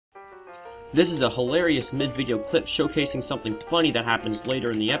This is a hilarious mid-video clip showcasing something funny that happens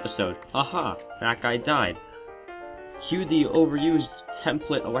later in the episode. Aha, that guy died. Cue the overused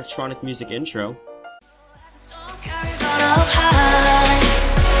template electronic music intro.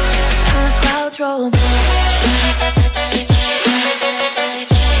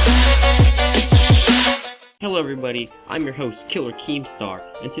 Hello everybody, I'm your host, Killer Keemstar,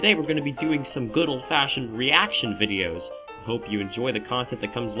 and today we're going to be doing some good old-fashioned reaction videos. I hope you enjoy the content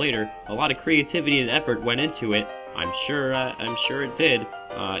that comes later. A lot of creativity and effort went into it. I'm sure it did.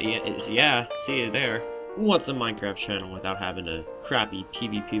 Yeah, see you there. What's a Minecraft channel without having a crappy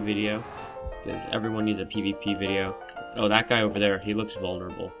PvP video? Because everyone needs a PvP video. Oh, that guy over there, he looks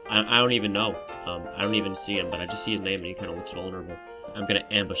vulnerable. I don't even know. I don't even see him, but I just see his name and he kind of looks vulnerable. I'm gonna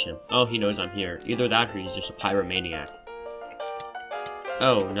ambush him. Oh, he knows I'm here. Either that or he's just a pyromaniac.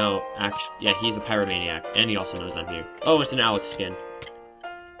 Oh, no. Actually, yeah, he's a pyromaniac. And he also knows I'm here. Oh, it's an Alex skin.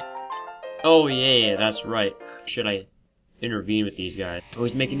 Oh, yeah, that's right. Should I intervene with these guys? Oh,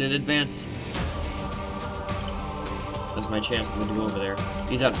 he's making an advance. That's my chance. I'm gonna go over there.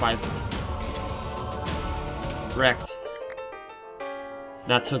 He's at 5. Wrecked.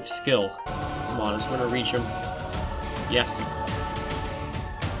 That took skill. Come on, I just want to reach him. Yes.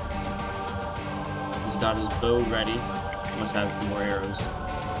 He's got his bow ready. Must have a few more arrows.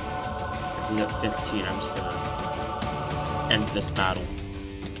 If we got 15, I'm just gonna end this battle.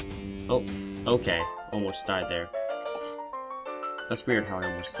 Oh, okay. Almost died there. That's weird how I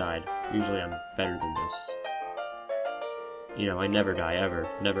almost died. Usually I'm better than this. You know, I never die, ever.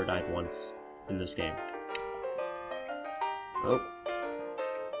 Never died once in this game. Oh.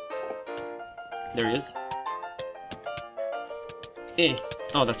 There he is. Eh.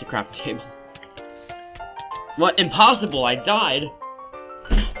 Oh, that's a crafting table. What? Impossible! I died!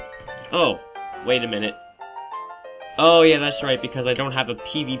 Oh, wait a minute. Oh yeah, that's right, because I don't have a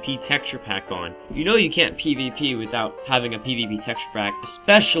PvP texture pack on. You know you can't PvP without having a PvP texture pack,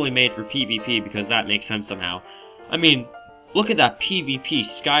 especially made for PvP, because that makes sense somehow. I mean, look at that PvP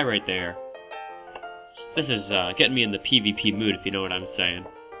sky right there. This is getting me in the PvP mood, if you know what I'm saying.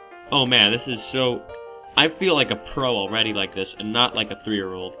 Oh man, this is so... I feel like a pro already like this, and not like a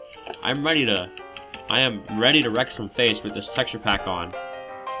 3-year-old. I am ready to wreck some face with this texture pack on.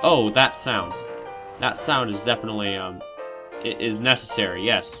 Oh, that sound. That sound is definitely, it is necessary,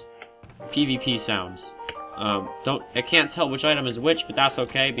 yes. PvP sounds. I can't tell which item is which, but that's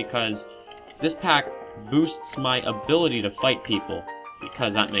okay, because this pack boosts my ability to fight people.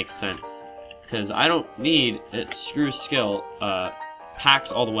 Because that makes sense. Because I don't need screw skill,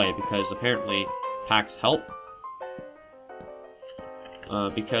 packs all the way, because apparently packs help.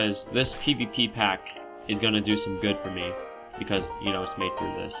 Because this PvP pack is gonna do some good for me, because you know it's made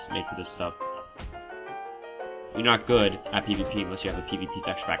for this stuff. You're not good at PvP unless you have a PvP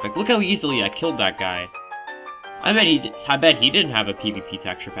texture pack. Like, look how easily I killed that guy. I bet he didn't have a PvP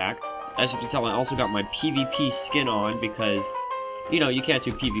texture pack. As you can tell, I also got my PvP skin on because, you know, you can't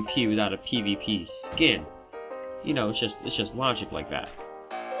do PvP without a PvP skin. You know, it's just logic like that.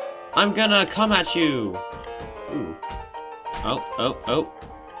 I'm gonna come at you. Ooh. Oh.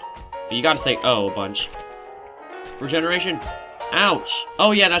 You gotta say oh a bunch. Regeneration. Ouch.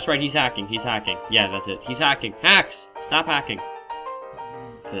 Oh yeah, that's right, he's hacking. Yeah, that's it. He's hacking. Hacks! Stop hacking.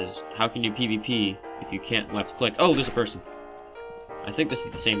 Because how can you PvP if you can't left click? Oh, there's a person. I think this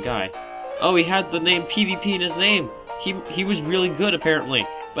is the same guy. Oh, he had the name PvP in his name. He was really good apparently.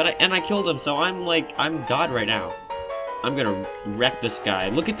 But I killed him, so I'm God right now. I'm gonna wreck this guy.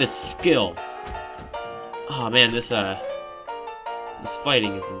 Look at this skill. Oh man, this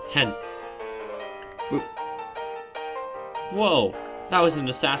fighting is intense. Whoa, that was an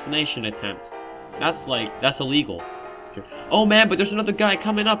assassination attempt. That's illegal. Oh man, but there's another guy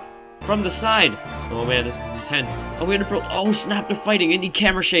coming up from the side. Oh man, this is intense. Oh, we had a oh snap, they're fighting. I need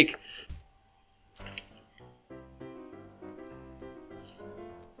camera shake.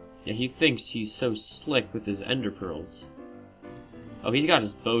 Yeah, he thinks he's so slick with his ender pearls. Oh, he's got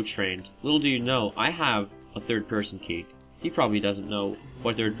his bow trained. Little do you know, I have a third-person key. He probably doesn't know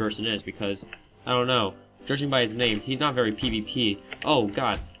what third person is because, I don't know. Judging by his name, he's not very PvP. Oh,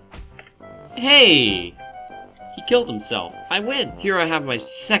 God. Hey! He killed himself. I win! Here I have my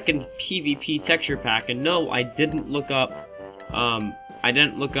second PvP texture pack, and no, I didn't look up,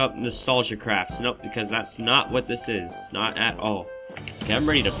 nostalgia crafts. Nope, because that's not what this is. Not at all. Okay, I'm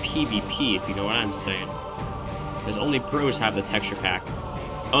ready to PvP, if you know what I'm saying. Because only pros have the texture pack.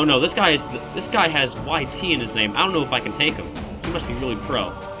 Oh no, this guy has YT in his name. I don't know if I can take him. He must be really pro.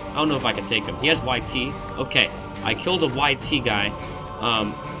 I don't know if I can take him. He has YT. Okay, I killed a YT guy.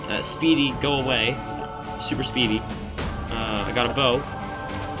 Speedy, go away. Super speedy. I got a bow.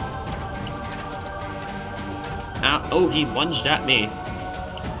 Oh, he lunged at me.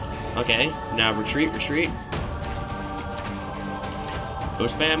 Okay, now retreat, retreat. Go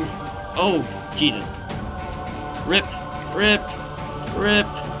spam. Oh, Jesus. Rip, rip, rip,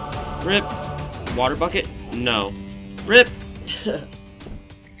 rip. Water bucket? No. Rip!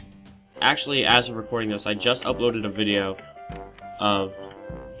 Actually, as of recording this, I just uploaded a video of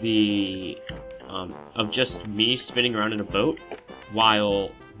of just me spinning around in a boat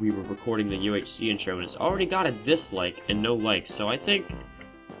while we were recording the UHC intro, and it's already got a dislike and no likes, so I think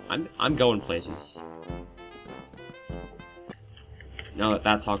I'm going places. Now that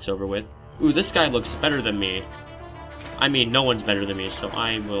that talk's over with. Ooh, this guy looks better than me. I mean, no one's better than me, so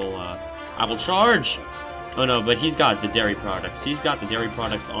I will charge! Oh no, but he's got the dairy products. He's got the dairy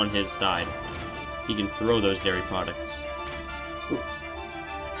products on his side. He can throw those dairy products. Oops.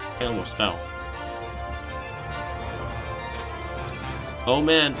 I almost fell. Oh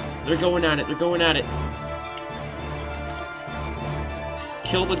man, they're going at it, they're going at it.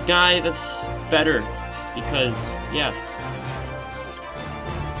 Kill the guy that's better, because, yeah.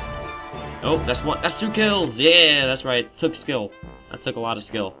 Oh, that's 2 kills! Yeah, that's right, took skill. That took a lot of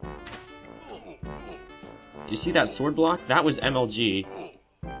skill. You see that sword block? That was MLG.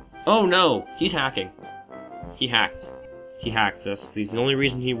 Oh no, he's hacking. He hacked. He hacked us. The only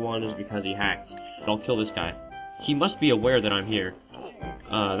reason he won is because he hacked. But I'll kill this guy. He must be aware that I'm here.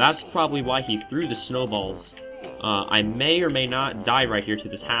 That's probably why he threw the snowballs. I may or may not die right here to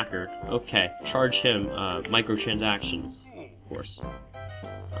this hacker. Okay, charge him, microtransactions, of course.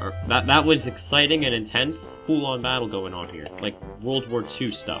 That was exciting and intense, full-on battle going on here. Like, World War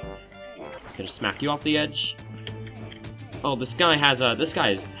II stuff. Gonna smack you off the edge. Oh, this guy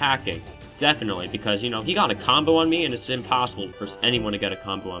is hacking. Definitely, because, you know, he got a combo on me, and it's impossible for anyone to get a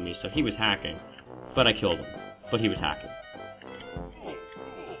combo on me, so he was hacking. But I killed him. But he was hacking.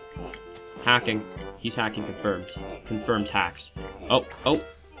 Hacking. He's hacking confirmed. Confirmed hacks. Oh, oh.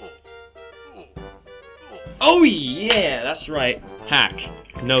 Oh yeah, that's right. Hack.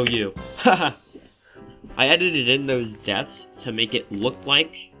 No you. Haha. I edited in those deaths to make it look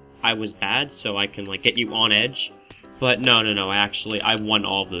like I was bad, so I can, like, get you on edge. But no, actually, I won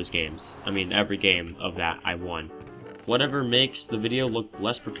all of those games. I mean, every game of that, I won. Whatever makes the video look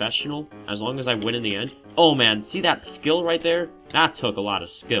less professional, as long as I win in the end. Oh man, see that skill right there? That took a lot of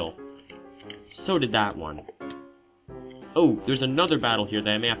skill. So did that one. Oh, there's another battle here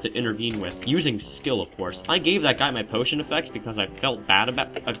that I may have to intervene with, using skill, of course. I gave that guy my potion effects because I felt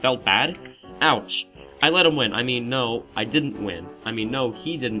bad. Ouch. I let him win. I mean, no, I didn't win. I mean, no,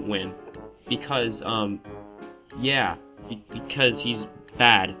 he didn't win. Because, yeah. Because he's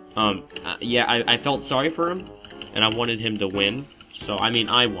bad. Yeah, I felt sorry for him, and I wanted him to win. So, I mean,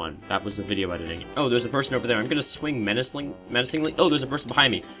 I won. That was the video editing. Oh, there's a person over there. I'm gonna swing menacingly. Oh, there's a person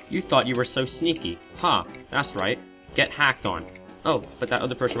behind me. You thought you were so sneaky. Ha, that's right. Get hacked on. Oh, but that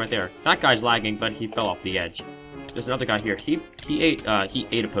other person right there. That guy's lagging, but he fell off the edge. There's another guy here. He ate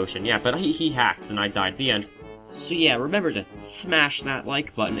a potion. Yeah, but he hacked, and I died. The end. So yeah, remember to smash that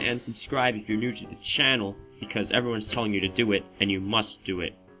like button and subscribe if you're new to the channel, because everyone's telling you to do it, and you must do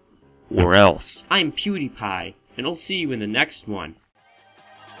it. Or else. I'm PewDiePie, and I'll see you in the next one.